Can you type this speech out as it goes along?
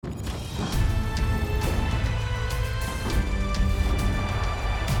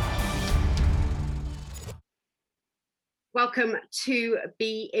Welcome to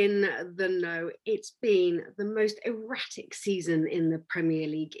Be In the Know. It's been the most erratic season in the Premier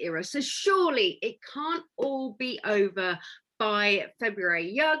League era, so surely it can't all be over by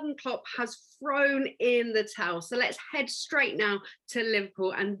February. Jurgen Klopp has thrown in the towel, so let's head straight now to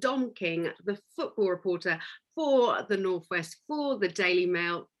Liverpool and Dom King, the football reporter for the Northwest, for the Daily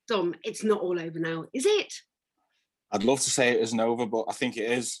Mail. Dom, it's not all over now, is it? I'd love to say it isn't over, but I think it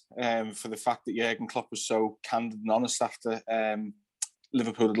is, for the fact that Jurgen Klopp was so candid and honest after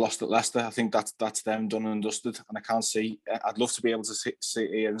Liverpool had lost at Leicester. I think that's them done and dusted, and I can't see. I'd love to be able to sit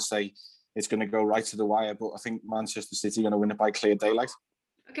here and say it's going to go right to the wire, but I think Manchester City are going to win it by clear daylight.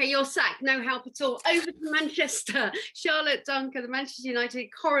 Okay, you're sacked. No help at all. Over to Manchester. Charlotte Duncker, the Manchester United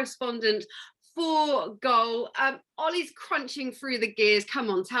correspondent for Goal. Ollie's crunching through the gears. Come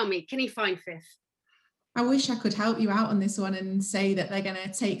on, tell me, can he find fifth? I wish I could help you out on this one and say that they're going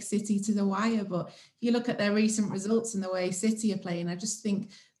to take City to the wire. But if you look at their recent results and the way City are playing, I just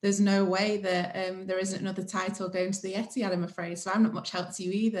think there's no way that there isn't another title going to the Etihad, I'm afraid. So I'm not much help to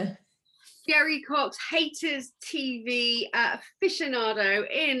you either. Gerry Cox, Haters TV aficionado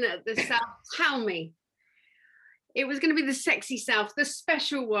in the South. Tell me, it was going to be the sexy South, the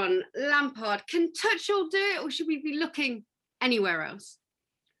special one, Lampard. Can Tuchel do it, or should we be looking anywhere else?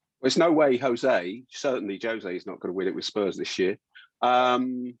 There's no way Jose is not going to win it with Spurs this year.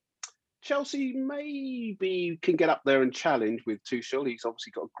 Chelsea maybe can get up there and challenge with Tuchel. He's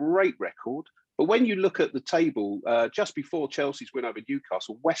obviously got a great record. But when you look at the table, just before Chelsea's win over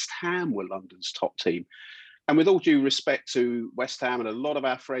Newcastle, West Ham were London's top team. And with all due respect to West Ham, and a lot of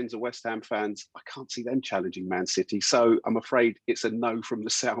our friends are West Ham fans, I can't see them challenging Man City. So I'm afraid it's a no from the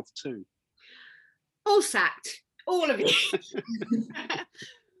South too. All sacked, all of you.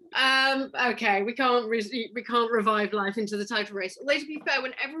 Okay, we can't revive life into the title race. Although to be fair,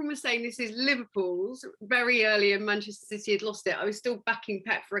 when everyone was saying this is Liverpool's, very early and Manchester City had lost it, I was still backing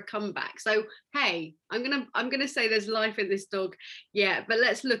Pep for a comeback. So hey, I'm gonna say there's life in this dog. Yeah, but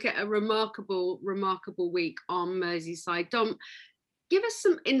let's look at a remarkable week on Merseyside. Dom, give us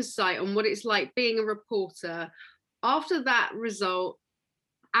some insight on what it's like being a reporter after that result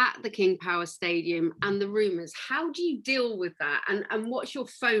at the King Power Stadium and the rumours. How do you deal with that? And what's your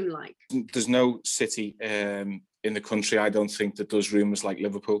phone like? There's no city in the country, I don't think, that does rumours like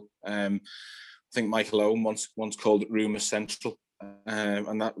Liverpool. I think Michael Owen once called it Rumour Central.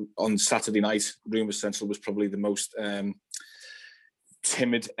 And that on Saturday night, Rumour Central was probably the most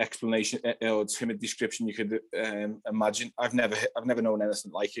timid explanation or timid description you could imagine. I've never known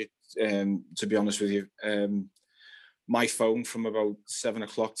anything like it, to be honest with you. My phone from about 7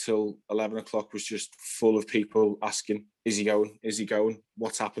 o'clock till 11 o'clock was just full of people asking, is he going? Is he going?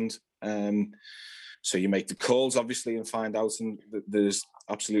 What's happened? So you make the calls, obviously, and find out, and there's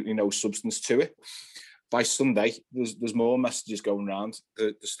absolutely no substance to it. By Sunday, there's more messages going around.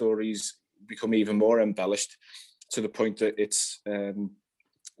 The stories become even more embellished to the point that it's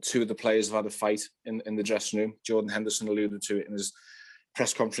two of the players have had a fight in the dressing room. Jordan Henderson alluded to it in his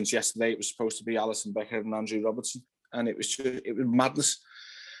press conference yesterday. It was supposed to be Alisson Becker and Andrew Robertson. And it was madness.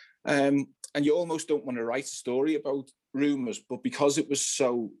 And you almost don't want to write a story about rumours, but because it was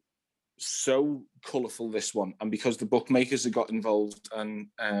so colourful, this one, and because the bookmakers had got involved and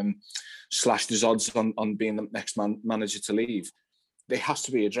slashed his odds on being the next manager to leave, they has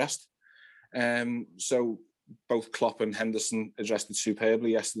to be addressed. So both Klopp and Henderson addressed it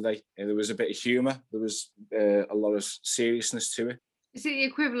superbly yesterday. There was a bit of humour. There was a lot of seriousness to it. Is it the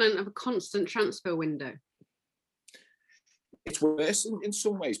equivalent of a constant transfer window? It's worse in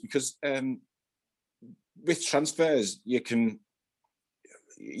some ways because with transfers you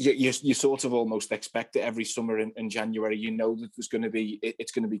sort of almost expect it every summer in January. You know that it's going to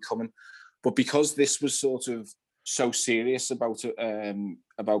be coming, but because this was sort of so serious about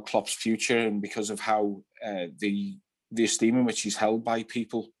Klopp's future, and because of how the esteem in which he's held by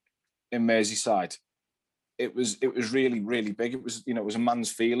people in Merseyside, it was really, really big. It was a man's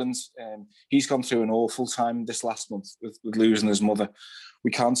feelings. He's gone through an awful time this last month with losing his mother.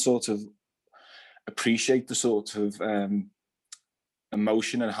 We can't sort of appreciate the sort of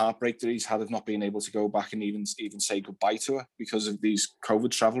emotion and heartbreak that he's had of not being able to go back and even say goodbye to her because of these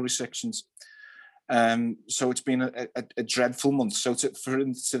COVID travel restrictions. So it's been a dreadful month. So for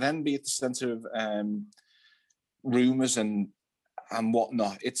him to then be at the centre of rumours and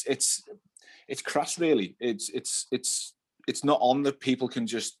whatnot, it's crass, really. It's not on that people can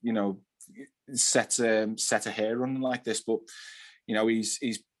just set a hair running like this, but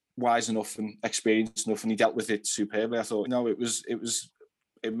he's wise enough and experienced enough, and he dealt with it superbly. I thought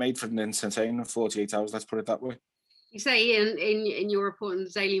it made for an entertaining 48 hours. Let's put it that way. You say in your report in the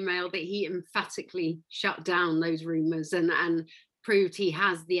Daily Mail that he emphatically shut down those rumours and proved he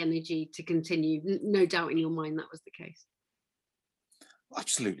has the energy to continue. No doubt in your mind that was the case.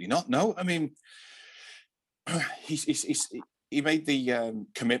 Absolutely not. No, I mean, he made the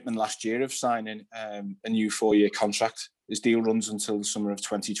commitment last year of signing a new 4-year contract. His deal runs until the summer of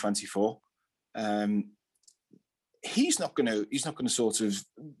 2024. He's not going to sort of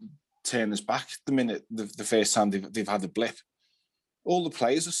turn us back the minute the first time they've had a blip. All the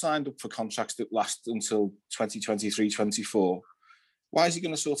players are signed up for contracts that last until 2023-24. Why is he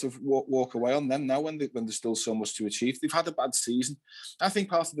going to sort of walk away on them now when there's still so much to achieve? They've had a bad season. I think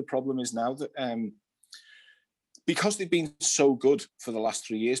part of the problem is now that because they've been so good for the last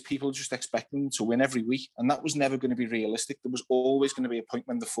 3 years, people just expect them to win every week, and that was never going to be realistic. There was always going to be a point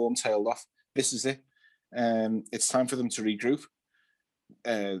when the form tailed off. This is it. It's time for them to regroup.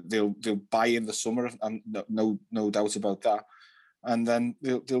 They'll buy in the summer, and no doubt about that. And then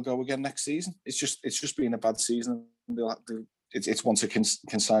they'll go again next season. It's just been a bad season. It's one to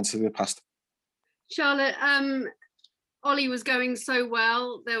consign to the past. Charlotte, Ollie was going so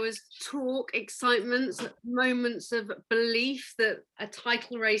well. There was talk, excitement, moments of belief that a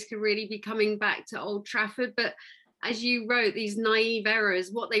title race could really be coming back to Old Trafford. But as you wrote, these naive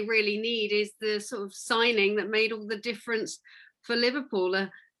errors, what they really need is the sort of signing that made all the difference for Liverpool,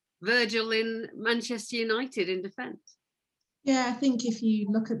 Virgil in Manchester United in defence. Yeah, I think if you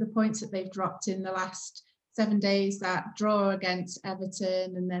look at the points that they've dropped in the last 7 days, that draw against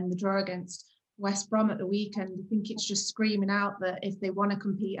Everton and then the draw against West Brom at the weekend, I think it's just screaming out that if they want to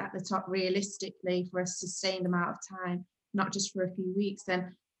compete at the top realistically for a sustained amount of time, not just for a few weeks,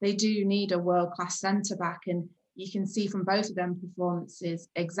 then they do need a world-class centre-back. And you can see from both of them performances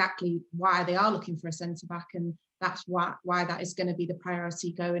exactly why they are looking for a centre-back, and that's why that is going to be the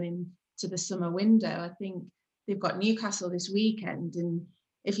priority going into the summer window. I think they've got Newcastle this weekend, and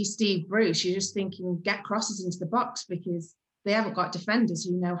if you're Steve Bruce, you're just thinking, get crosses into the box, because they haven't got defenders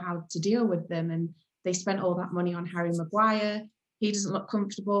who know how to deal with them. And they spent all that money on Harry Maguire. He doesn't look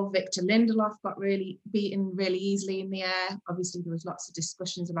comfortable. Victor Lindelof got really beaten really easily in the air. Obviously, there was lots of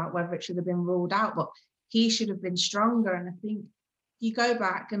discussions about whether it should have been ruled out, but he should have been stronger. And I think you go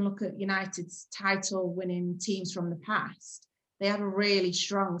back and look at United's title-winning teams from the past, they have a really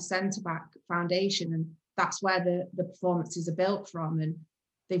strong centre-back foundation, and that's where the performances are built from. And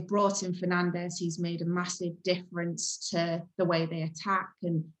they've brought in Fernandes. He's made a massive difference to the way they attack,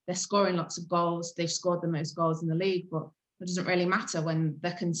 and they're scoring lots of goals. They've scored the most goals in the league, but it doesn't really matter when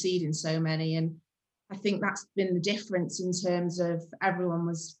they're conceding so many. And I think that's been the difference in terms of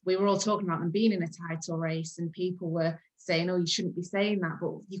we were all talking about them being in a title race, and people were saying, oh, you shouldn't be saying that,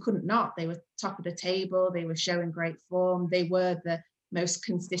 but you couldn't not. They were top of the table. They were showing great form. They were the most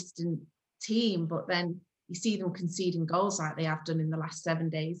consistent team, but then you see them conceding goals like they have done in the last 7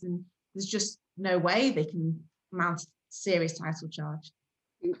 days, and there's just no way they can mount a serious title charge.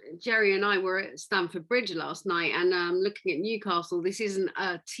 Gerry and I were at Stamford Bridge last night, and looking at Newcastle, this isn't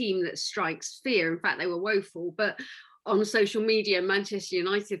a team that strikes fear. In fact, they were woeful. But on social media, Manchester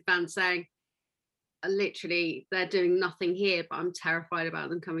United fans saying, literally, they're doing nothing here, but I'm terrified about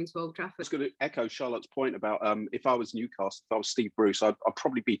them coming to Old Trafford. I was going to echo Charlotte's point about if I was Newcastle, if I was Steve Bruce, I'd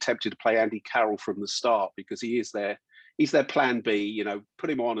probably be tempted to play Andy Carroll from the start, because he's their plan B. You know, put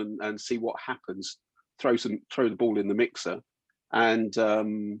him on and see what happens. Throw the ball in the mixer, and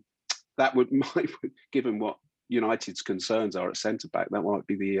that might, given what United's concerns are at centre back, that might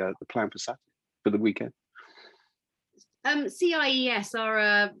be the plan for Saturday, for the weekend. CIES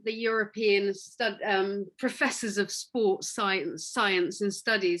are the European professors of sports science and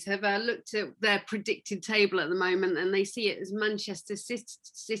studies have looked at their predicted table at the moment, and they see it as Manchester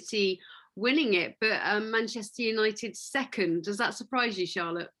City winning it, but Manchester United second. Does that surprise you,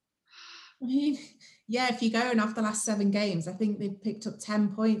 Charlotte? Yeah, if you're going off the last 7 games, I think they've picked up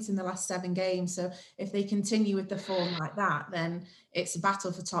 10 points in the last 7 games. So if they continue with the form like that, then it's a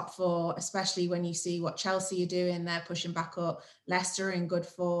battle for top 4, especially when you see what Chelsea are doing. They're pushing back up. Leicester are in good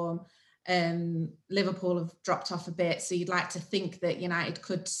form. Liverpool have dropped off a bit. So you'd like to think that United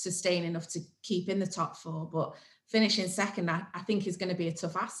could sustain enough to keep in the top 4. But finishing second, I think is going to be a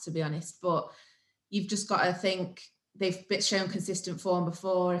tough ask, to be honest. But you've just got to think, they've shown consistent form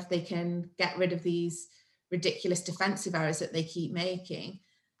before. If they can get rid of these ridiculous defensive errors that they keep making,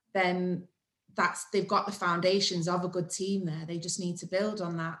 then they've got the foundations of a good team there. They just need to build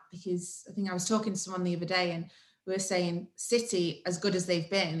on that, because I think I was talking to someone the other day and we were saying City, as good as they've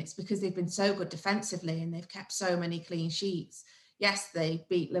been, it's because they've been so good defensively and they've kept so many clean sheets. yes, they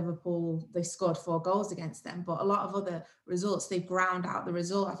beat Liverpool, they scored 4 goals against them, but a lot of other results, they've ground out the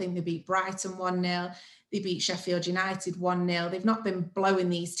result. I think they beat Brighton 1-0, they beat Sheffield United 1-0. They've not been blowing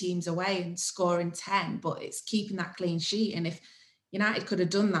these teams away and scoring 10, but it's keeping that clean sheet. And if United could have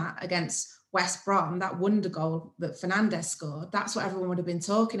done that against West Brom, that wonder goal that Fernandes scored, that's what everyone would have been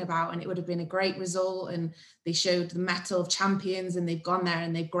talking about, and it would have been a great result, and they showed the mettle of champions, and they've gone there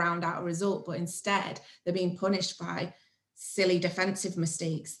and they've ground out a result. But instead, they're being punished by silly defensive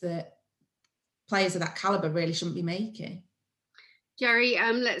mistakes that players of that calibre really shouldn't be making. Gerry,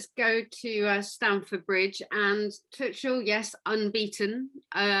 let's go to Stamford Bridge, and Tuchel, yes, unbeaten,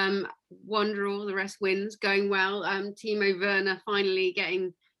 1 draw, the rest wins, going well. Timo Werner finally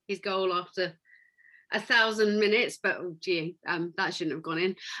getting his goal after 1,000 minutes, but oh gee, that shouldn't have gone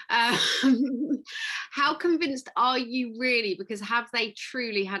in. How convinced are you really? Because have they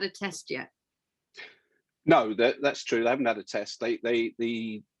truly had a test yet? No, that's true. They haven't had a test.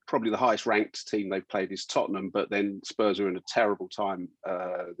 They probably the highest ranked team they've played is Tottenham, but then Spurs were in a terrible time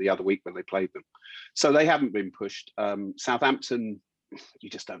the other week when they played them. So they haven't been pushed. Southampton, you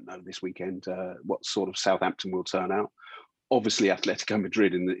just don't know this weekend what sort of Southampton will turn out. Obviously, Atletico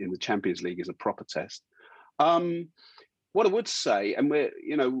Madrid in the Champions League is a proper test. What I would say, and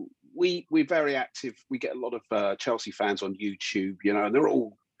we're very active. We get a lot of Chelsea fans on YouTube, and they're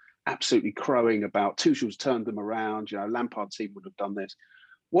all absolutely crowing about Tuchel's turned them around. Lampard team would have done this.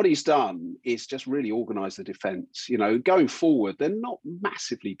 What he's done is just really organise the defence. Going forward, they're not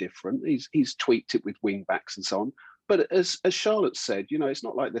massively different. He's tweaked it with wing backs and so on. But as Charlotte said, it's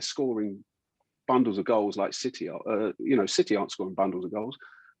not like they're scoring bundles of goals like City are. City aren't scoring bundles of goals,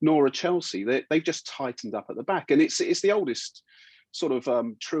 nor are Chelsea. They've just tightened up at the back, and it's the oldest sort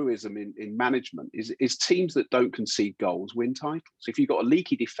of truism in management is teams that don't concede goals win titles. If you've got a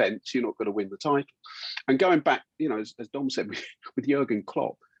leaky defence, you're not going to win the title. And going back, as Dom said with Jurgen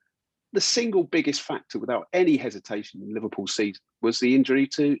Klopp, the single biggest factor without any hesitation in Liverpool's season was the injury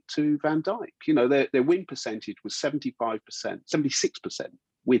to Van Dijk. Their win percentage was 75%, 76%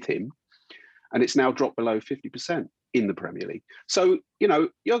 with him, and it's now dropped below 50% in the Premier League. So,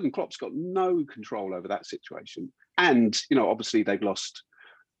 Jurgen Klopp's got no control over that situation. And, obviously they've lost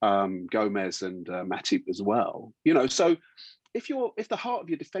Gomez and Matip as well. So if the heart of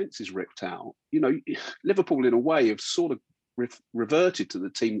your defence is ripped out, Liverpool in a way have sort of reverted to the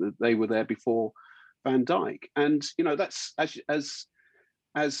team that they were there before Van Dijk. And, that's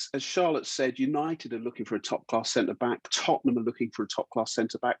as Charlotte said, United are looking for a top-class centre-back. Tottenham are looking for a top-class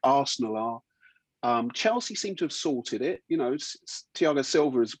centre-back. Arsenal are. Chelsea seem to have sorted it. Thiago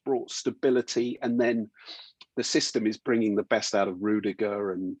Silva has brought stability, and then the system is bringing the best out of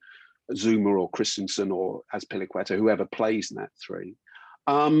Rudiger and Zuma or Christensen or Azpilicueta, whoever plays in that three.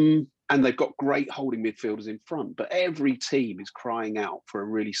 And they've got great holding midfielders in front, but every team is crying out for a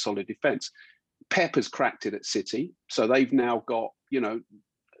really solid defence. Pep has cracked it at City, so they've now got,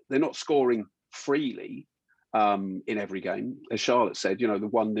 they're not scoring freely in every game. As Charlotte said, the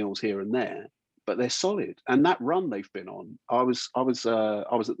 1-0s here and there, but they're solid. And that run they've been on, I was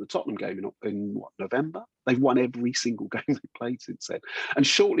at the Tottenham game in November. They've won every single game they've played since then. And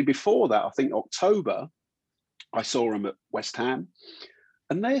shortly before that, I think October, I saw them at West Ham.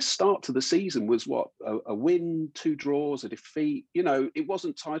 And their start to the season was a win, 2 draws, a defeat. It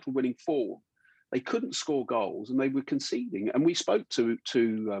wasn't title-winning form. They couldn't score goals and they were conceding. And we spoke to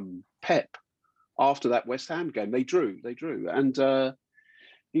Pep after that West Ham game. They drew. And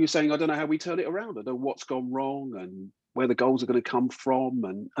he was saying, I don't know how we turn it around. I don't know what's gone wrong and where the goals are going to come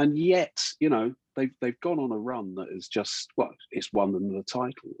from. And yet, they've gone on a run that is just, it's won them the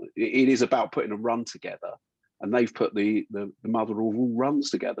title. It is about putting a run together. And they've put the mother of all runs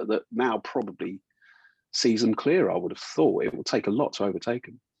together that now probably sees them clear. I would have thought it will take a lot to overtake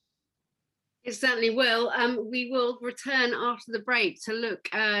them. It certainly will. We will return after the break to look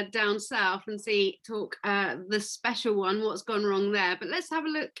down south and talk the special one, what's gone wrong there. But let's have a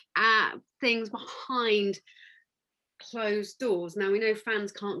look at things behind closed doors. Now, we know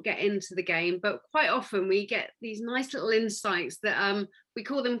fans can't get into the game, but quite often we get these nice little insights that we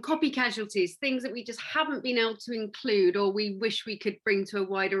call them copy casualties, things that we just haven't been able to include or we wish we could bring to a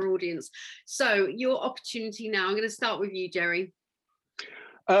wider audience. So your opportunity now. I'm going to start with you, Gerry.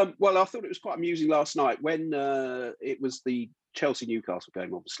 Well, I thought it was quite amusing last night when it was the Chelsea-Newcastle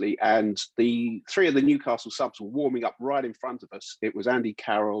game, obviously, and the 3 of the Newcastle subs were warming up right in front of us. It was Andy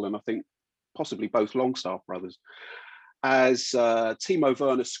Carroll and I think possibly both Longstaff brothers, as Timo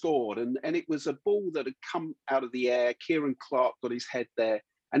Werner scored. And it was a ball that had come out of the air. Kieran Clark got his head there,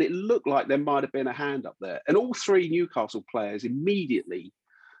 and it looked like there might have been a hand up there. And all 3 Newcastle players immediately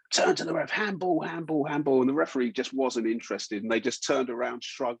turned to the ref, handball, handball, handball, and the referee just wasn't interested, and they just turned around,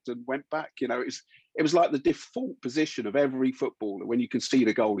 shrugged, and went back. It was like the default position of every footballer when you concede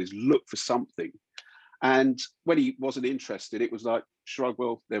a goal is look for something. And when he wasn't interested, it was like, shrug,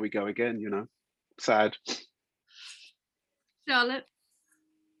 well, there we go again, sad. Charlotte?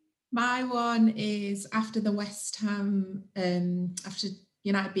 My one is after the West Ham, after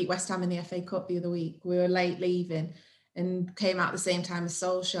United beat West Ham in the FA Cup the other week, we were late leaving and came out at the same time as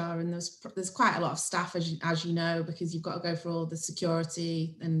Solskjaer, and there's quite a lot of staff, as you know, because you've got to go for all the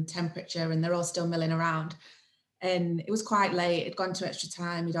security and temperature, and they're all still milling around. And it was quite late, it'd gone to extra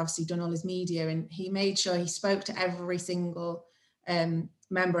time, he'd obviously done all his media, and he made sure he spoke to every single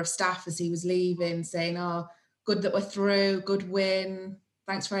member of staff as he was leaving, saying, oh, good that we're through, good win,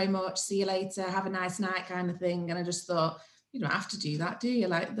 thanks very much, see you later, have a nice night, kind of thing. And I just thought, you don't have to do that, do you?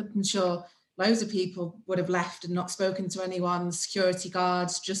 Like, I'm sure loads of people would have left and not spoken to anyone, security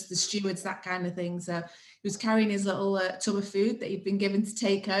guards, just the stewards, that kind of thing. So he was carrying his little tub of food that he'd been given to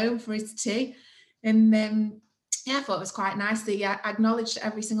take home for his tea. And I thought it was quite nice that he acknowledged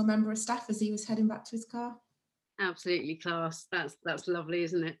every single member of staff as he was heading back to his car. Absolutely class. That's lovely,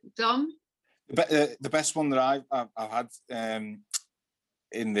 isn't it? Dom? The best one that I've had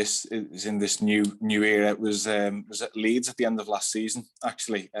in this new era was at Leeds at the end of last season.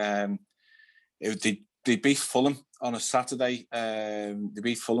 Actually, they beat Fulham on a Saturday. They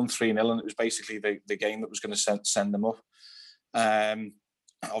beat Fulham 3-0, and it was basically the game that was going to send them up.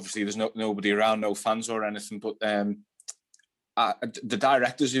 Obviously, there's nobody around, no fans or anything, but the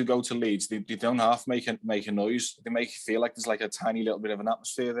directors who go to Leeds, they don't half make a noise. They make you feel like there's like a tiny little bit of an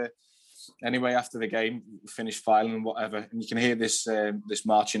atmosphere there. Anyway, after the game, finished filing and whatever, and you can hear this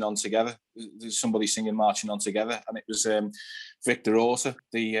marching on together. There's somebody singing "Marching On Together," and it was Victor Orta,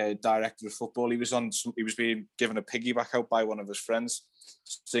 the director of football. He was being given a piggyback out by one of his friends,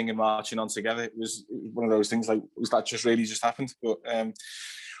 singing "Marching On Together." It was one of those things like, was that just really just happened? But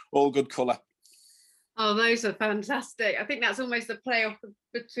all good colour. Oh, those are fantastic. I think that's almost a playoff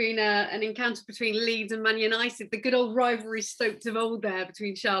between an encounter between Leeds and Man United, the good old rivalry stoked of old there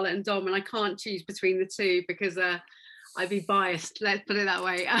between Charlotte and Dom, and I can't choose between the two because I'd be biased, let's put it that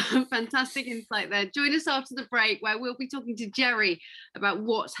way. Fantastic insight there. Join us after the break where we'll be talking to Gerry about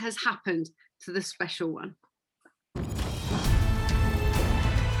what has happened to the special one.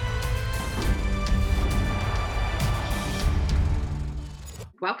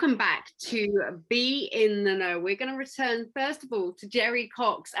 Welcome back to Be in the Know. We're going to return, first of all, to Gerry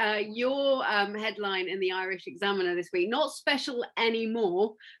Cox. Your headline in the Irish Examiner this week, not special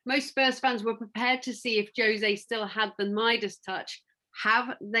anymore. Most Spurs fans were prepared to see if Jose still had the Midas touch.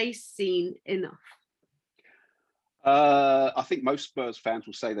 Have they seen enough? I think most Spurs fans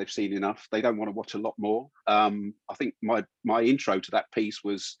will say they've seen enough. They don't want to watch a lot more. I think my intro to that piece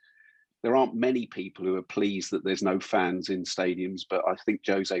was, there aren't many people who are pleased that there's no fans in stadiums, but I think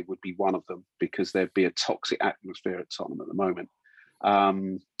Jose would be one of them because there'd be a toxic atmosphere at Tottenham at the moment.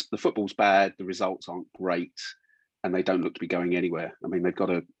 The football's bad, the results aren't great, and they don't look to be going anywhere. I mean, they've got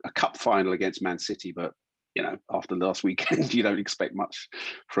a cup final against Man City, but after last weekend, you don't expect much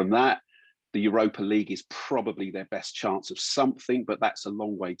from that. The Europa League is probably their best chance of something, but that's a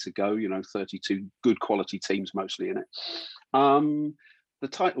long way to go. 32 good quality teams mostly in it. The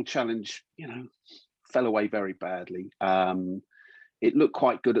title challenge, fell away very badly. It looked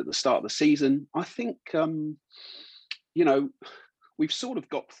quite good at the start of the season. I think, we've sort of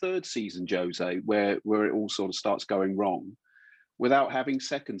got third season Jose, where it all sort of starts going wrong, without having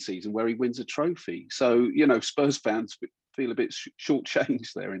second season where he wins a trophy. So, Spurs fans feel a bit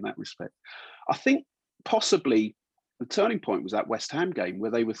shortchanged there in that respect. I think possibly the turning point was that West Ham game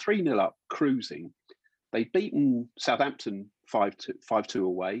where they were 3-0 up, cruising. They'd beaten Southampton 5-2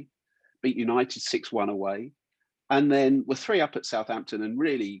 away, beat United 6-1 away, and then were 3 up at Southampton and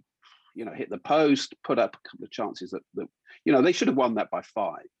really, hit the post, put up a couple of chances that they should have won that by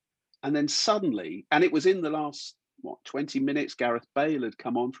 5. And then suddenly, and it was in the last, 20 minutes, Gareth Bale had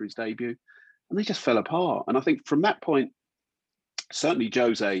come on for his debut, and they just fell apart. And I think from that point, certainly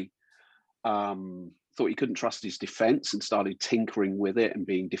Jose thought he couldn't trust his defence and started tinkering with it and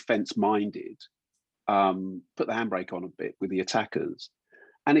being defence-minded. Put the handbrake on a bit with the attackers,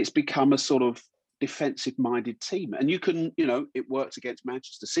 and it's become a sort of defensive-minded team. And you can, it worked against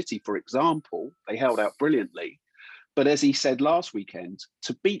Manchester City, for example. They held out brilliantly. But as he said last weekend,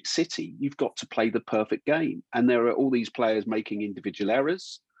 to beat City, you've got to play the perfect game. And there are all these players making individual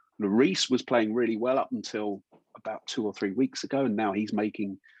errors. Lloris was playing really well up until about 2 or 3 weeks ago, and now he's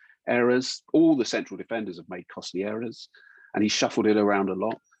making errors. All the central defenders have made costly errors, and he shuffled it around a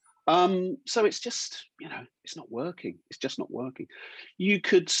lot. So it's just, it's not working. It's just not working. You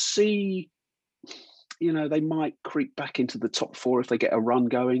could see, they might creep back into the top 4 if they get a run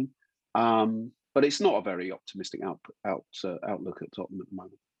going. But it's not a very optimistic outlook at Tottenham at the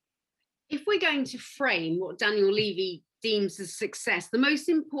moment. If we're going to frame what Daniel Levy deems as success, the most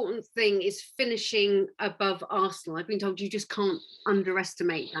important thing is finishing above Arsenal. I've been told you just can't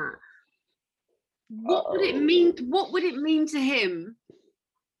underestimate that. What would it mean? What would it mean to him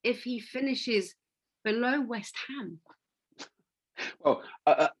if he finishes below West Ham? Well,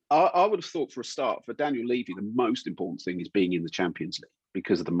 I would have thought for a start, for Daniel Levy, the most important thing is being in the Champions League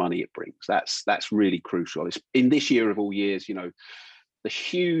because of the money it brings. That's really crucial. It's, in this year of all years, the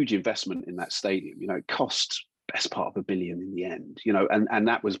huge investment in that stadium, it cost best part of $1 billion in the end, and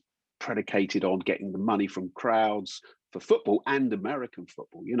that was predicated on getting the money from crowds for football and American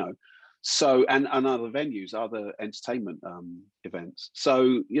football, So, and other venues, other entertainment events.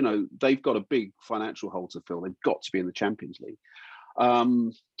 So, they've got a big financial hole to fill. They've got to be in the Champions League.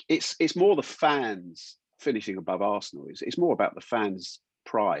 It's more the fans finishing above Arsenal. It's more about the fans'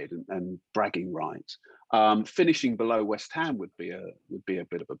 pride and bragging rights. Finishing below West Ham would be a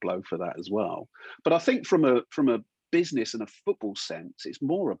bit of a blow for that as well. But I think from a business and a football sense, it's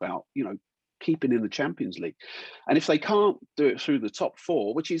more about keeping in the Champions League. And if they can't do it through the top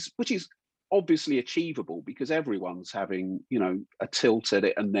 4, which is obviously achievable because everyone's having a tilt at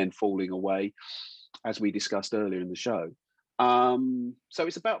it and then falling away, as we discussed earlier in the show. So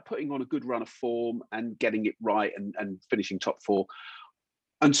it's about putting on a good run of form and getting it right and finishing top 4.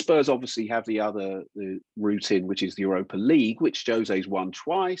 And Spurs obviously have the route in, which is the Europa League, which Jose's won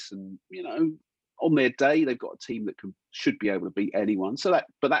twice. And, on their day, they've got a team that should be able to beat anyone. So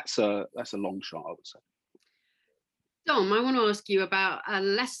that's a long shot, I would say. Dom, I want to ask you about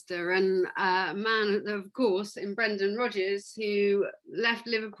Leicester and a man, of course, in Brendan Rodgers, who left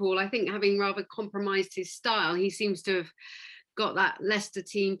Liverpool, I think, having rather compromised his style. He seems to have got that Leicester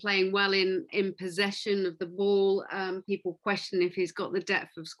team playing well in possession of the ball. People question if he's got the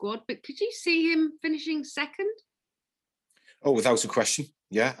depth of squad, but could you see him finishing second? Oh, without a question.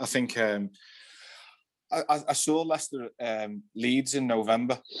 Yeah, I think I saw Leicester Leeds in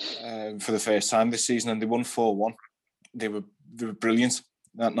November for the first time this season, and they won 4-1. They were brilliant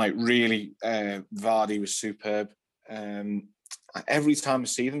that night. Really, Vardy was superb. Every time I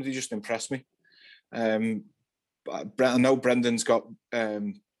see them, they just impress me. I know Brendan's got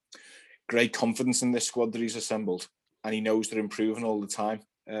great confidence in this squad that he's assembled, and he knows they're improving all the time.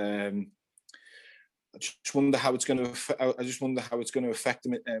 I just wonder how it's going to affect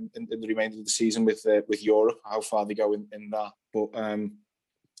them in the remainder of the season with Europe, how far they go in that. But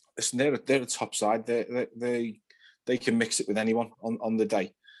listen, they're a top side. They can mix it with anyone on the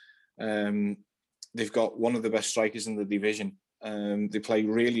day. They've got one of the best strikers in the division. They play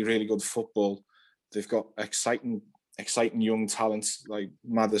really, really good football. They've got exciting young talents like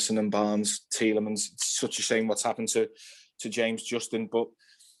Maddison and Barnes, Tielemans. It's such a shame what's happened to James Justin. But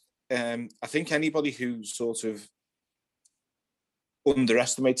I think anybody who sort of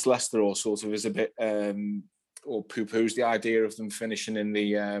underestimates Leicester or sort of is a bit or poo-poos the idea of them finishing in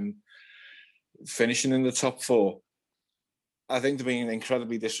the top 4, I think they're being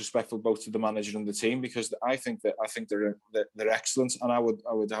incredibly disrespectful both to the manager and the team, because I think they're excellent, and I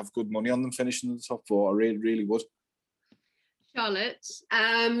would have good money on them finishing in the top 4. I really, really would. Charlotte,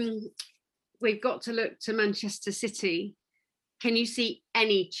 we've got to look to Manchester City. Can you see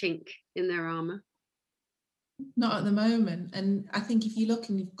any chink in their armour? Not at the moment. And I think if you look,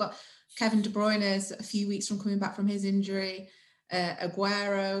 and you've got Kevin De Bruyne is a few weeks from coming back from his injury.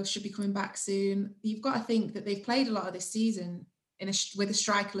 Aguero should be coming back soon. You've got to think that they've played a lot of this season with a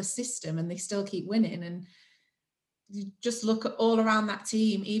strikerless system, and they still keep winning. And you just look at all around that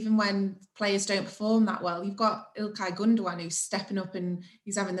team, even when players don't perform that well. You've got Ilkay Gundogan, who's stepping up and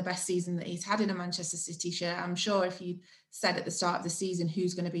he's having the best season that he's had in a Manchester City shirt. I'm sure if you said at the start of the season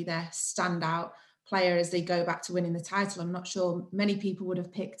who's going to be their standout player as they go back to winning the title, I'm not sure many people would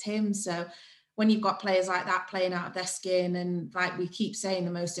have picked him. So when you've got players like that playing out of their skin, and like we keep saying,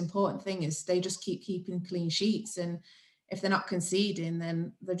 the most important thing is they just keep keeping clean sheets. And if they're not conceding,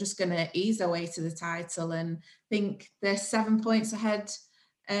 then they're just going to ease their way to the title. And I think they're 7 points ahead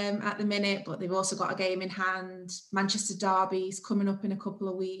at the minute, but they've also got a game in hand. Manchester Derby's coming up in a couple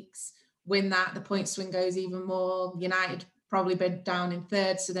of weeks. Win that, the point swing goes even more. United probably been down in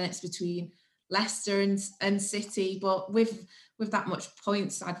third, so then it's between Leicester and City. But with that much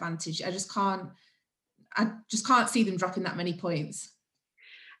points advantage, I just can't see them dropping that many points.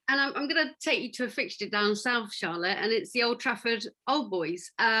 And I'm going to take you to a fixture down south, Charlotte, and it's the Old Trafford Old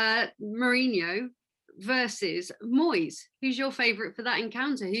Boys. Mourinho versus Moyes. Who's your favourite for that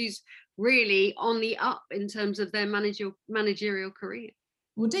encounter? Who's really on the up in terms of their managerial career?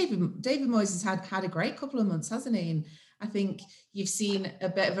 Well, David Moyes has had a great couple of months, hasn't he? And I think you've seen a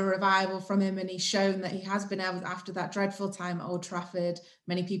bit of a revival from him, and he's shown that he has been able, after that dreadful time at Old Trafford,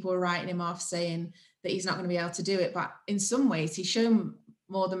 many people were writing him off saying that he's not going to be able to do it. But in some ways, he's shown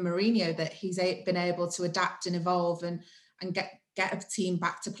more than Mourinho that he's been able to adapt and evolve and get a team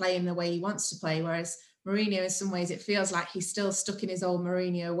back to playing the way he wants to play. Whereas Mourinho, in some ways, it feels like he's still stuck in his old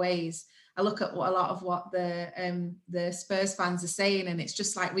Mourinho ways. I look at a lot of what the Spurs fans are saying, and it's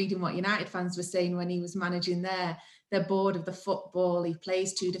just like reading what United fans were saying when he was managing there. They're bored of the football. He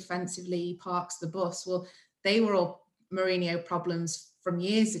plays too defensively. He parks the bus. Well, they were all Mourinho problems from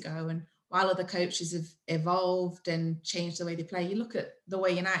years ago. And while other coaches have evolved and changed the way they play, you look at the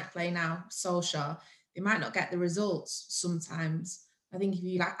way United play now, Solskjaer, they might not get the results sometimes. I think if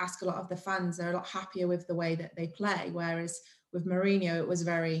you ask a lot of the fans, they're a lot happier with the way that they play. Whereas with Mourinho, it was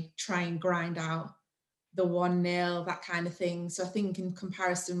very try and grind out the 1-0, that kind of thing. So I think in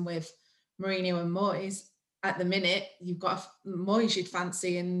comparison with Mourinho and Moyes, at the minute, you've got Moyes you'd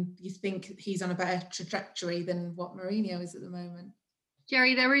fancy, and you think he's on a better trajectory than what Mourinho is at the moment.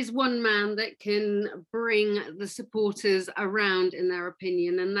 Gerry, there is one man that can bring the supporters around in their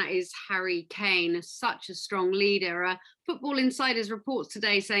opinion, and that is Harry Kane, such a strong leader. Football Insider's reports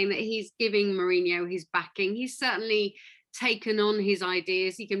today saying that he's giving Mourinho his backing. He's certainly taken on his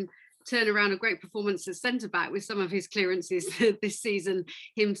ideas. He can turn around a great performance at centre-back with some of his clearances this season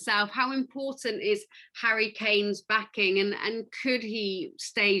himself. How important is Harry Kane's backing, and could he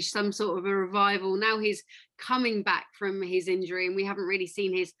stage some sort of a revival? Now he's coming back from his injury, and we haven't really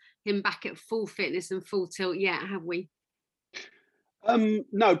seen him back at full fitness and full tilt yet, have we?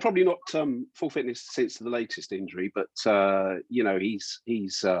 No, probably not full fitness since the latest injury, but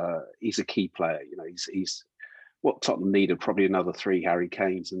he's a key player. He's what Tottenham needed, probably another 3 Harry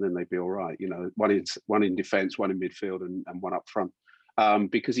Kanes, and then they'd be all right. One in defence, one in midfield, and one up front,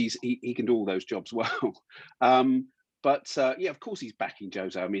 because he can do all those jobs well. But of course he's backing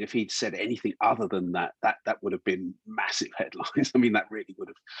Jose. I mean, if he'd said anything other than that would have been massive headlines. I mean, that really would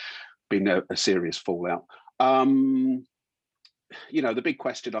have been a serious fallout. The big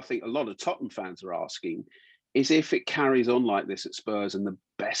question I think a lot of Tottenham fans are asking is if it carries on like this at Spurs and the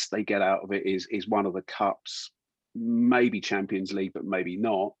best they get out of it is one of the cups, maybe Champions League, but maybe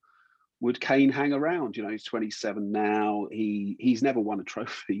not. Would Kane hang around? He's 27 now. He's never won a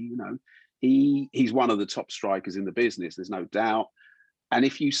trophy. He's one of the top strikers in the business. There's no doubt. And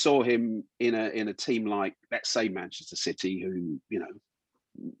if you saw him in a team like, let's say, Manchester City, who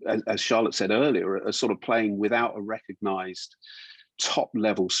as Charlotte said earlier, are sort of playing without a recognised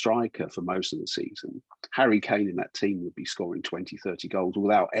top-level striker for most of the season, Harry Kane in that team would be scoring 20, 30 goals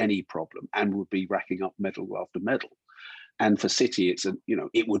without any problem and would be racking up medal after medal. And for City,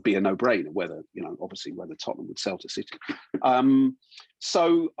 it would be a no-brainer whether Tottenham would sell to City.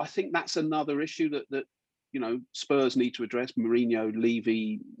 So I think that's another issue that Spurs need to address. Mourinho,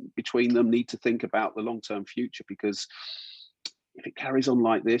 Levy, between them need to think about the long-term future, because if it carries on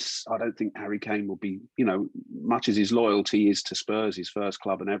like this, I don't think Harry Kane will be, much as his loyalty is to Spurs, his first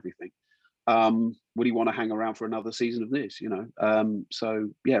club and everything, would he want to hang around for another season of this,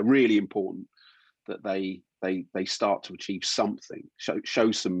 really important that they start to achieve something,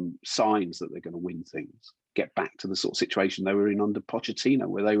 show some signs that they're going to win things, get back to the sort of situation they were in under Pochettino,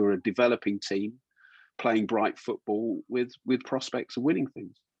 where they were a developing team, playing bright football with prospects of winning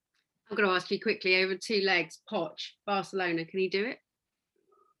things. I'm going to ask you quickly, over 2 legs, Poch, Barcelona, can he do it?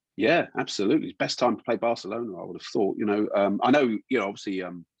 Yeah, absolutely. It's best time to play Barcelona, I would have thought. I know, obviously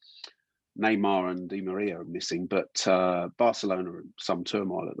Neymar and Di Maria are missing, but Barcelona are in some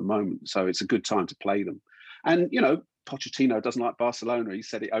turmoil at the moment. So it's a good time to play them. And, Pochettino doesn't like Barcelona. He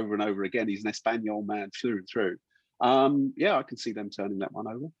said it over and over again. He's an Espanyol man through and through. I can see them turning that one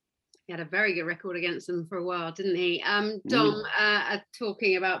over. He had a very good record against them for a while, didn't he? Dom,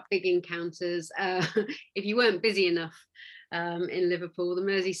 talking about big encounters, if you weren't busy enough in Liverpool, the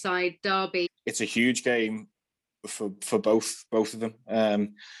Merseyside derby. It's a huge game for both of them.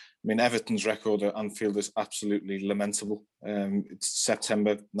 Everton's record at Anfield is absolutely lamentable. It's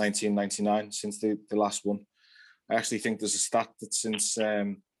September 1999 since the last one. I actually think there's a stat that since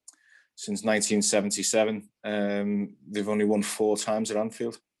 1977, they've only won 4 times at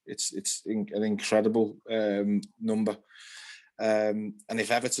Anfield. It's an incredible number. And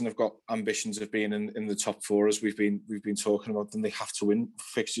if Everton have got ambitions of being in the top 4, as we've been talking about, then they have to win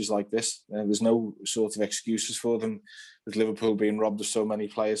fixtures like this. There's no sort of excuses for them, with Liverpool being robbed of so many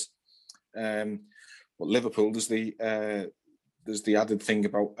players. But Liverpool, there's the added thing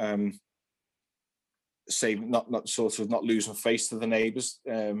about not losing face to the neighbours,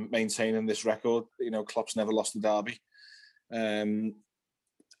 maintaining this record. Klopp's never lost a derby, and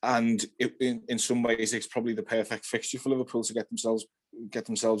in some ways it's probably the perfect fixture for Liverpool to get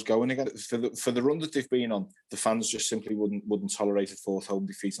themselves going again. For the run that they've been on, the fans just simply wouldn't tolerate a fourth home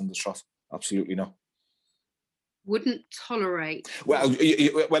defeat on the trot. Absolutely not. Wouldn't tolerate. Well,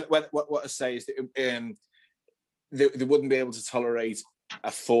 what I say is that, they wouldn't be able to tolerate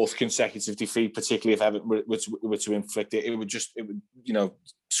a fourth consecutive defeat, particularly if Everton were to inflict it. It would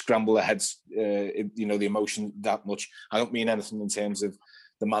scramble their heads. The emotion that much. I don't mean anything in terms of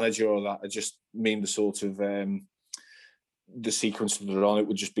the manager or that. I just mean the sort of the sequence that they're on. It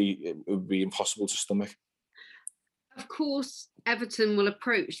would be impossible to stomach. Of course, Everton will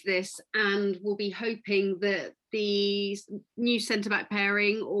approach this and will be hoping that the new centre-back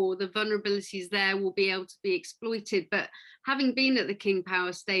pairing or the vulnerabilities there will be able to be exploited. But having been at the King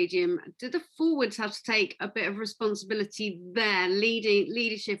Power Stadium, do the forwards have to take a bit of responsibility there,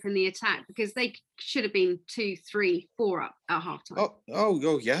 leadership in the attack? Because they should have been 2, 3, 4 up at half-time.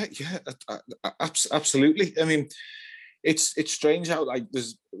 Yeah, absolutely. I mean, it's strange how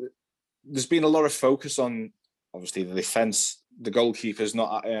there's been a lot of focus on, obviously, the defence. The goalkeeper's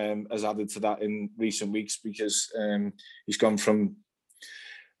not has added to that in recent weeks because he's gone from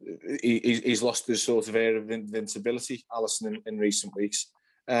he's lost this sort of air of invincibility, Alisson, in recent weeks.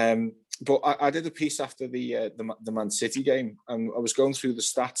 But I did a piece after the Man City game, and I was going through the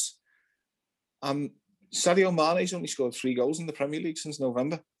stats. Sadio Mane's only scored 3 goals in the Premier League since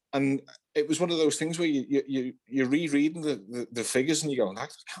November, and it was one of those things where you're rereading the figures and you go,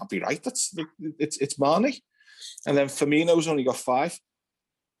 that can't be right. It's Mane. And then Firmino's only got 5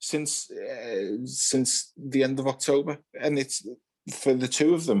 since the end of October, and it's for the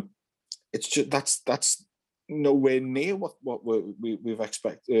two of them. It's just that's nowhere near what we've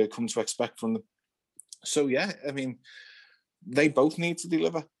come to expect from them. So yeah, I mean, they both need to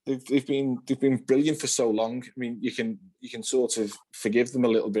deliver. They've been brilliant for so long. I mean, you can sort of forgive them a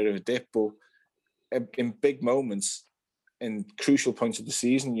little bit of a dip, but in big moments, in crucial points of the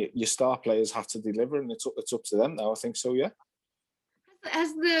season, your star players have to deliver, and it's up to them now. I think so. Yeah.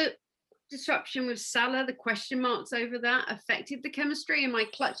 Has the disruption with Salah, the question marks over that, affected the chemistry? Am I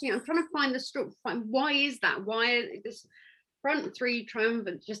clutching? I'm trying to find the structure. Why is that? Why is this front three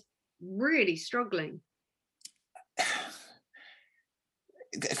triumvirate just really struggling?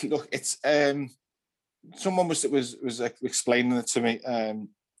 If you look, it's someone was explaining it to me.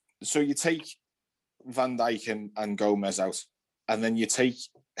 So you take Van Dijk and Gomez out, and then you take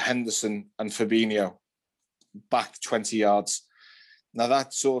Henderson and Fabinho back 20 yards. Now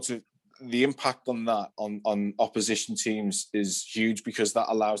that sort of, the impact on that on opposition teams is huge, because that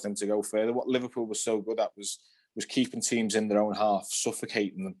allows them to go further. What Liverpool was so good at was keeping teams in their own half,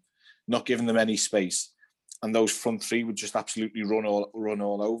 suffocating them, not giving them any space, and those front three would just absolutely run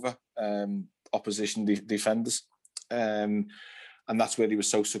all over opposition defenders. And that's where he was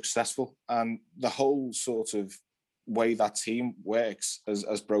so successful. And the whole sort of way that team works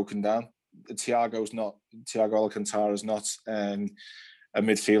has broken down. Thiago Alcantara's not a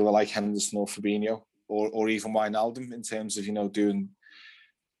midfielder like Henderson or Fabinho or even Wijnaldum, in terms of, doing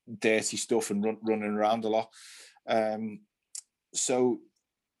dirty stuff and running around a lot. So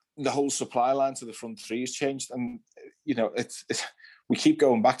the whole supply line to the front three has changed. And, it's we keep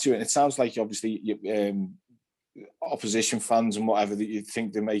going back to it. And it sounds like, obviously, opposition fans and whatever, that you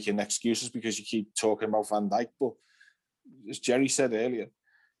think they're making excuses because you keep talking about Van Dijk, but as Gerry said earlier,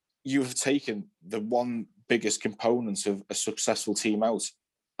 you have taken the one biggest component of a successful team out,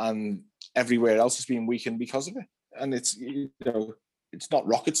 and everywhere else has been weakened because of it. And it's it's not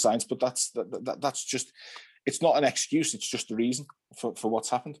rocket science, but that's just, it's not an excuse, it's just the reason for what's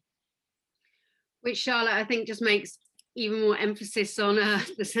happened. Which, Charlotte, I think just makes even more emphasis on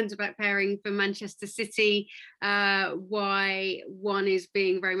the centre-back pairing for Manchester City, why one is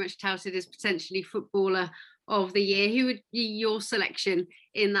being very much touted as potentially footballer of the year. Who would be your selection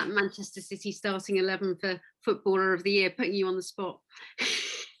in that Manchester City starting 11 for footballer of the year, putting you on the spot?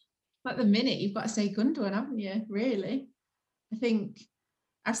 At the minute, you've got to say Gundogan, haven't you, really? I think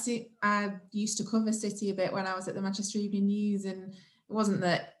I used to cover City a bit when I was at the Manchester Evening News, and it wasn't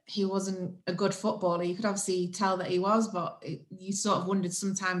that he wasn't a good footballer. You could obviously tell that he was, but you sort of wondered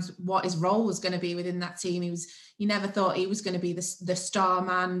sometimes what his role was going to be within that team. You never thought he was going to be the star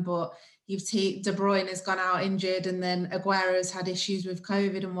man, but De Bruyne has gone out injured, and then Aguero's had issues with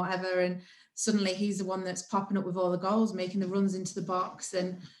COVID and whatever, and suddenly he's the one that's popping up with all the goals, making the runs into the box.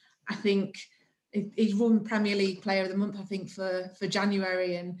 And I think he's won Premier League Player of the Month, I think, for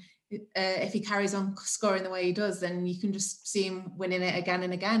January, and if he carries on scoring the way he does, then you can just see him winning it again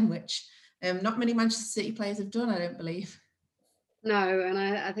and again, which not many Manchester City players have done, I don't believe. No, and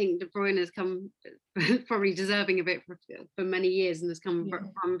I think De Bruyne has come probably deserving of it for many years and has come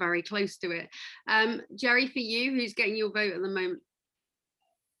very close to it. Gerry, for you, who's getting your vote at the moment?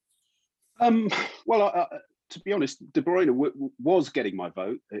 Well, to be honest, De Bruyne was getting my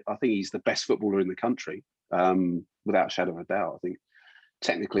vote. I think he's the best footballer in the country, without a shadow of a doubt. I think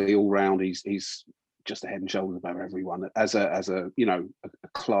technically, all round, he's just a head and shoulders above everyone as a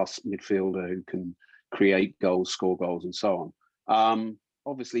class midfielder who can create goals, score goals, and so on.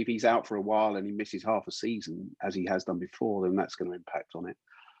 Obviously, if he's out for a while and he misses half a season, as he has done before, then that's going to impact on it.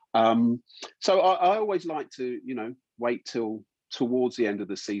 So I always like to, wait till towards the end of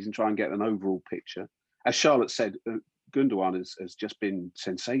the season, try and get an overall picture. As Charlotte said, Gundogan has just been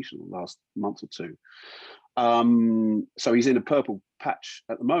sensational the last month or two. So he's in a purple patch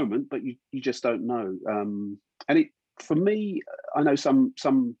at the moment, but you just don't know. And for me, I know some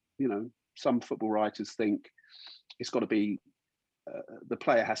football writers think it's got to be the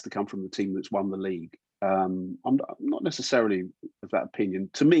player has to come from the team that's won the league. I'm not necessarily of that opinion.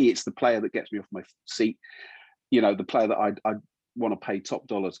 To me, it's the player that gets me off my seat. The player that I want to pay top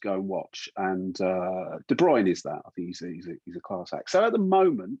dollar to go and watch. And De Bruyne is that. I think he's a class act. So at the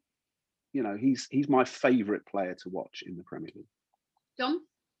moment, he's my favourite player to watch in the Premier League. John?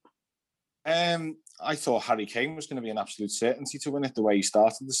 I thought Harry Kane was going to be an absolute certainty to win it the way he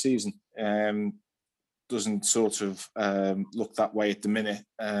started the season. Doesn't sort of look that way at the minute,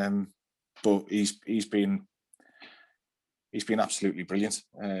 but he's been absolutely brilliant.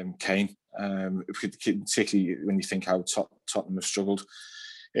 Kane, particularly when you think how Tottenham have struggled.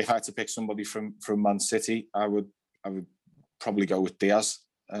 If I had to pick somebody from Man City, I would probably go with Diaz,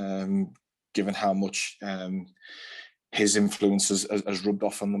 given how much his influence has rubbed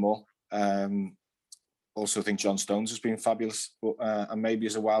off on them all. Also think John Stones has been fabulous, but and maybe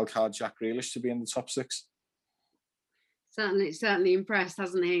as a wild card, Jack Grealish to be in the top six. Certainly impressed,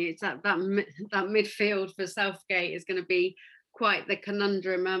 hasn't he? It's that midfield for Southgate is going to be quite the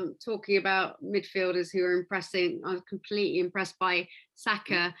conundrum. Talking about midfielders who are impressing, I'm completely impressed by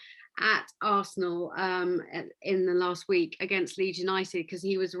Saka at Arsenal in the last week against Leeds United, because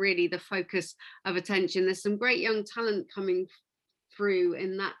he was really the focus of attention. There's some great young talent coming through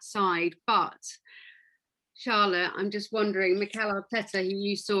in that side, but Charlotte, I'm just wondering, Mikel Arteta, who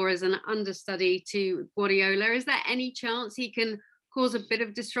you saw as an understudy to Guardiola, is there any chance he can cause a bit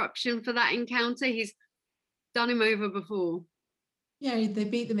of disruption for that encounter? He's done him over before. Yeah, they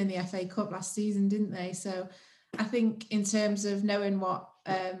beat them in the FA Cup last season, didn't they? So I think in terms of knowing what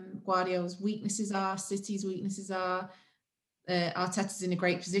Guardiola's weaknesses are, City's weaknesses are, Arteta's in a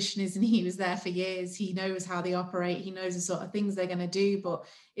great position, isn't he? He was there for years. He knows how they operate. He knows the sort of things they're going to do. But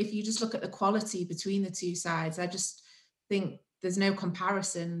if you just look at the quality between the two sides, I just think there's no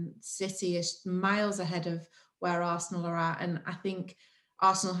comparison. City is miles ahead of where Arsenal are at. And I think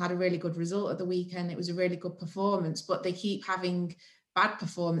Arsenal had a really good result at the weekend. It was a really good performance, but they keep having bad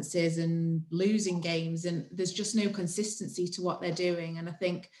performances and losing games. And there's just no consistency to what they're doing. And I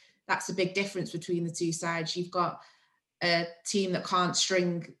think that's a big difference between the two sides. You've got a team that can't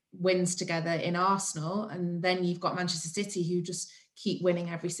string wins together in Arsenal, and then you've got Manchester City who just keep winning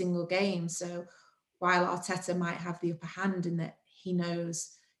every single game. So while Arteta might have the upper hand in that he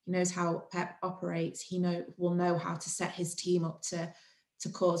knows how Pep operates, will know how to set his team up to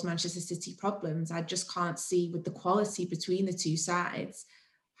cause Manchester City problems. I just can't see, with the quality between the two sides,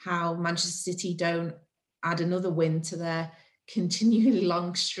 how Manchester City don't add another win to their continually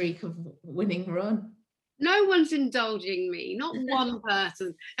long streak of winning run. No one's indulging me, not one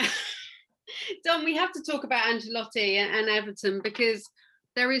person. Don, we have to talk about Ancelotti and Everton, because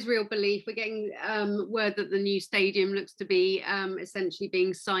there is real belief. We're getting word that the new stadium looks to be essentially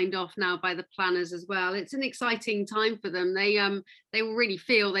being signed off now by the planners as well. It's an exciting time for them. They will really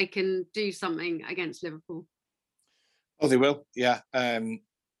feel they can do something against Liverpool. Oh, they will. Yeah. I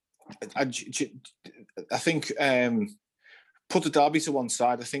think put the derby to one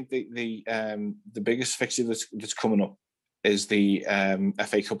side. I think the biggest fixture that's coming up is the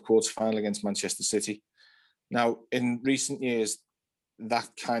FA Cup quarter final against Manchester City. Now, in recent years, that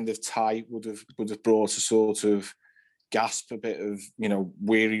kind of tie would have brought a sort of gasp, a bit of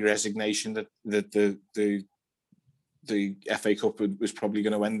weary resignation that the FA Cup was probably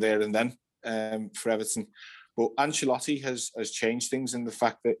going to end there and then for Everton. But Ancelotti has changed things in the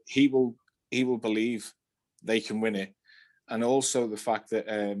fact that he will believe they can win it, and also the fact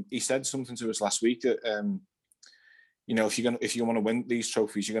that he said something to us last week that if you want to win these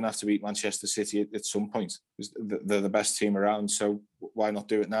trophies, you're going to have to beat Manchester City at some point. They're the best team around, so why not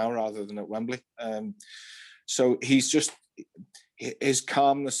do it now rather than at Wembley? So he's his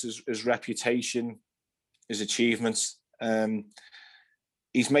calmness, his reputation, his achievements.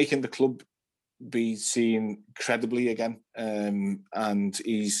 He's making the club be seen credibly again, and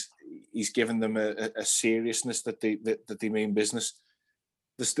he's given them a seriousness that they mean business.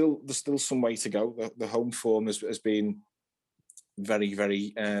 There's still some way to go. The home form has been very,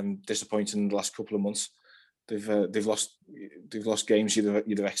 very disappointing in the last couple of months. They've lost games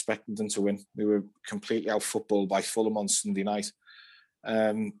you'd have expected them to win. They were completely out footballed by Fulham on Sunday night.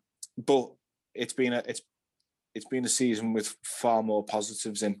 But it's been a season with far more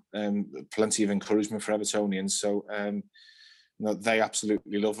positives in, plenty of encouragement for Evertonians. So they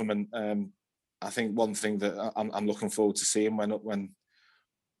absolutely love him, and I think one thing that I'm looking forward to seeing when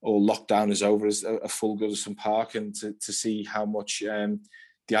all lockdown is over is a full Goodison Park, and to see how much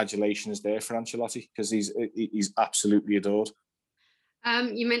the adulation is there for Ancelotti, because he's absolutely adored.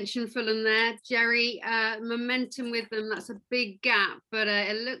 You mentioned Fulham there, Gerry. Momentum with them, that's a big gap, but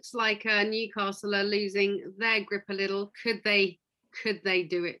it looks like Newcastle are losing their grip a little. Could they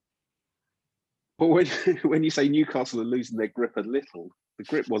do it? Well, when you say Newcastle are losing their grip a little, the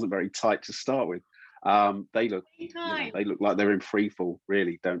grip wasn't very tight to start with. They look like they're in free fall.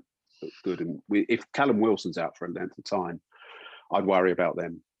 Really don't look good. And if Callum Wilson's out for a length of time, I'd worry about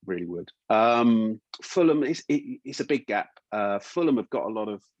them. Really would. Fulham, it's a big gap. Fulham have got a lot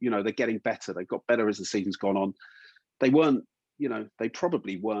of, they're getting better. They've got better as the season's gone on. They weren't, they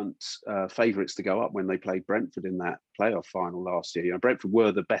probably weren't favourites to go up when they played Brentford in that playoff final last year. Brentford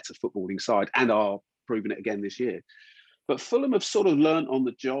were the better footballing side and are proving it again this year. But Fulham have sort of learnt on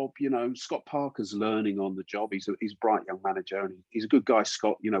the job. Scott Parker's learning on the job. He's a bright young manager, and he's a good guy.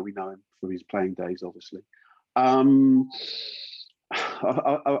 Scott, we know him from his playing days, obviously. I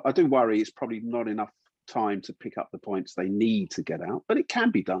do worry it's probably not enough time to pick up the points they need to get out, but it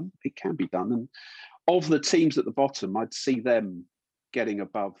can be done. It can be done. And of the teams at the bottom, I'd see them getting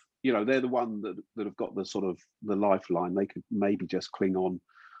above. They're the one that have got the sort of the lifeline. They could maybe just cling on.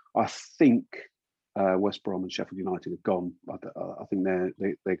 I think West Brom and Sheffield United have gone. I think they're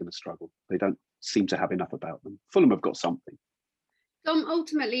going to struggle. They don't seem to have enough about them. Fulham have got something. Dom,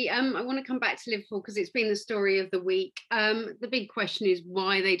 ultimately, I want to come back to Liverpool because it's been the story of the week. The big question is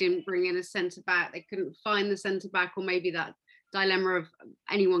why they didn't bring in a centre-back. They couldn't find the centre-back, or maybe that dilemma of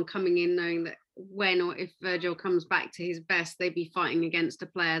anyone coming in knowing that when or if Virgil comes back to his best, they'd be fighting against a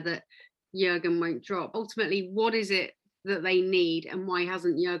player that Jurgen won't drop. Ultimately, what is it that they need, and why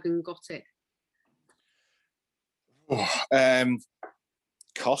hasn't Jurgen got it?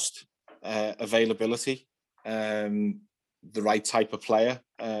 Cost, availability, the right type of player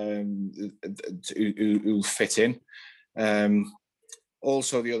who'll fit in.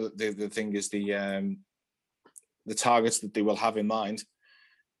 Also, the thing is the targets that they will have in mind.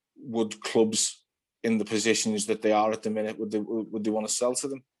 Would clubs in the positions that they are at the minute, would they want to sell to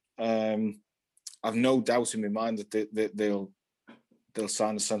them? I've no doubt in my mind that they'll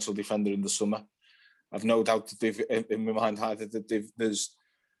sign a central defender in the summer. I've no doubt that they've in my mind either that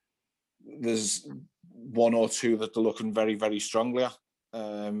there's one or two that they're looking very, very strongly at,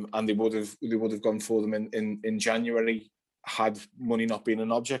 and they would have gone for them in January had money not been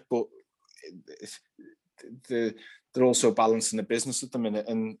an object. But they're also balancing the business at the minute,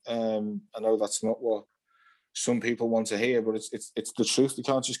 and I know that's not what some people want to hear, but it's the truth. They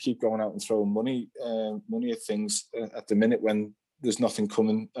can't just keep going out and throwing money at things at the minute when there's nothing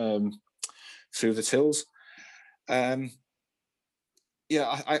coming through the tills. I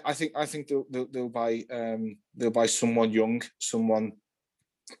think they'll buy someone young, someone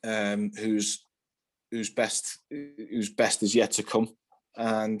whose best is yet to come,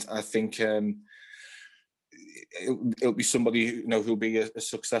 and I think it'll be somebody who'll be a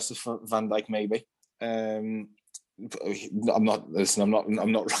successor for Van Dijk maybe. I'm not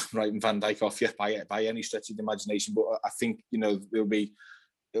writing Van Dijk off yet by any stretch of the imagination, but I think it'll be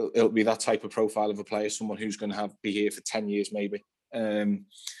that type of profile of a player, someone who's going to be here for 10 years maybe.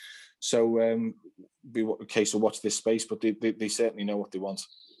 Be a case of watch this space, but they certainly know what they want.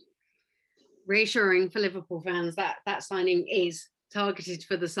 Reassuring for Liverpool fans that signing is targeted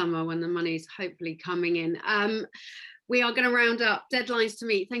for the summer when the money's hopefully coming in. We are going to round up deadlines to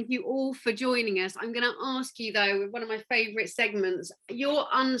meet. Thank you all for joining us. I'm going to ask you though, one of my favourite segments, your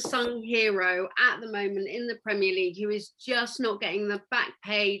unsung hero at the moment in the Premier League, who is just not getting the back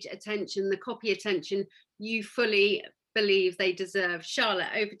page attention, the copy attention you fully believe they deserve.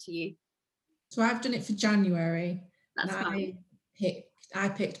 Charlotte, over to you. So I've done it for January. That's fine. I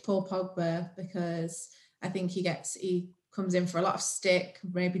picked Paul Pogba because I think he comes in for a lot of stick,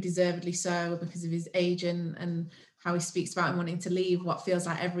 maybe deservedly so, because of his agent and how he speaks about him wanting to leave what feels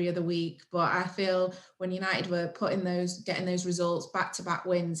like every other week. But I feel when United were getting those results, back-to-back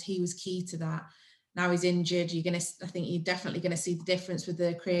wins, he was key to that. Now he's injured. I think you're definitely going to see the difference with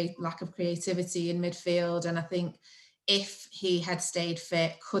the lack of creativity in midfield. And I think if he had stayed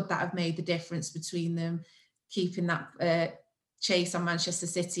fit, could that have made the difference between them keeping that chase on Manchester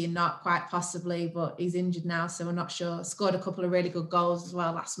City? And not quite possibly, but he's injured now, so we're not sure. Scored a couple of really good goals as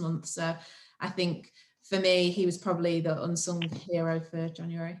well last month. So I think for me, he was probably the unsung hero for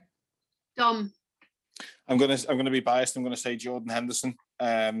January. Dom? I'm gonna be biased. I'm gonna say Jordan Henderson.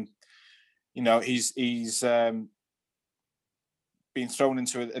 He's been thrown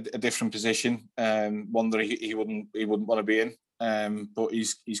into a different position, one that he wouldn't want to be in. But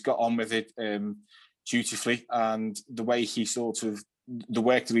he's got on with it dutifully, and the way he the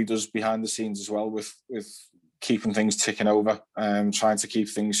work that he does behind the scenes as well with keeping things ticking over, trying to keep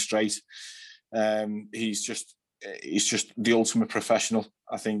things straight. He's just the ultimate professional.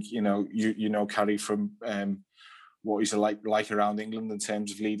 I think Carrie from what he's like around England in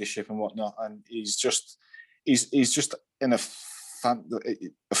terms of leadership and whatnot, and he's just in a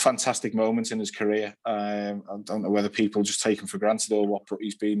fantastic moment in his career. I don't know whether people just take him for granted or what, but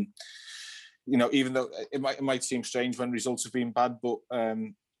he's been, even though it might seem strange when results have been bad, but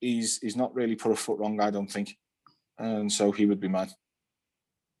he's not really put a foot wrong, I don't think, and so he would be mine.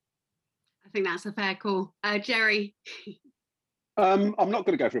 I think that's a fair call. Gerry? I'm not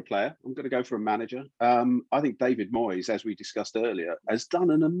going to go for a player. I'm going to go for a manager. I think David Moyes, as we discussed earlier, has done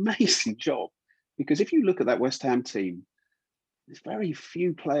an amazing job, because if you look at that West Ham team, there's very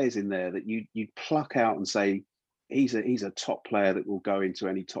few players in there that you'd pluck out and say he's a top player that will go into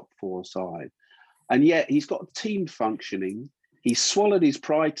any top four side. And yet he's got a team functioning. He swallowed his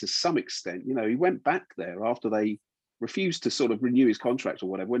pride to some extent. He went back there after they refused to sort of renew his contract or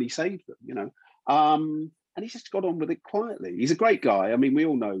whatever when he saved them. And he's just got on with it quietly. He's a great guy. I mean, we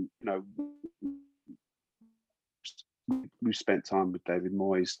all know, we've spent time with David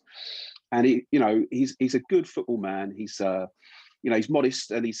Moyes, and he's a good football man. He's he's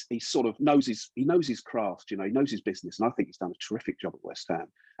modest, and he sort of knows his craft. He knows his business, and I think he's done a terrific job at West Ham.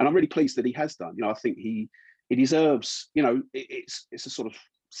 And I'm really pleased that he has done. I think he deserves. It's a sort of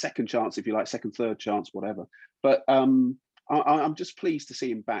second chance, if you like, second, third chance, whatever. But I'm just pleased to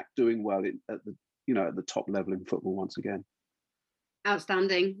see him back doing well at the top level in football once again.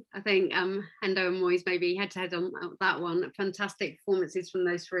 Outstanding. I think Hendo and Moyes maybe head to head on that one. Fantastic performances from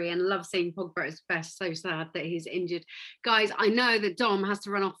those three, and love seeing Pogba at his best. So sad that he's injured. Guys, I know that Dom has to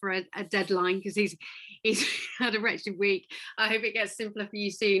run off for a deadline because he's had a wretched week. I hope it gets simpler for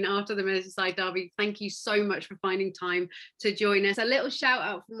you soon after the Merseyside derby. Thank you so much for finding time to join us. A little shout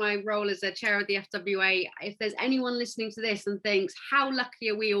out for my role as a chair of the FWA. If there's anyone listening to this and thinks, how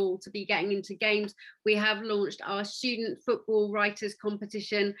lucky are we all to be getting into games, we have launched our student football writers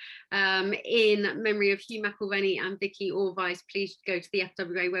competition in memory of Hugh McElvenney and Vicky Orvice. Please go to the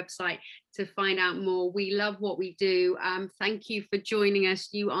FWA website to find out more. We love what we do. Thank you for joining us.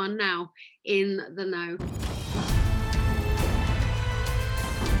 You are now in the know.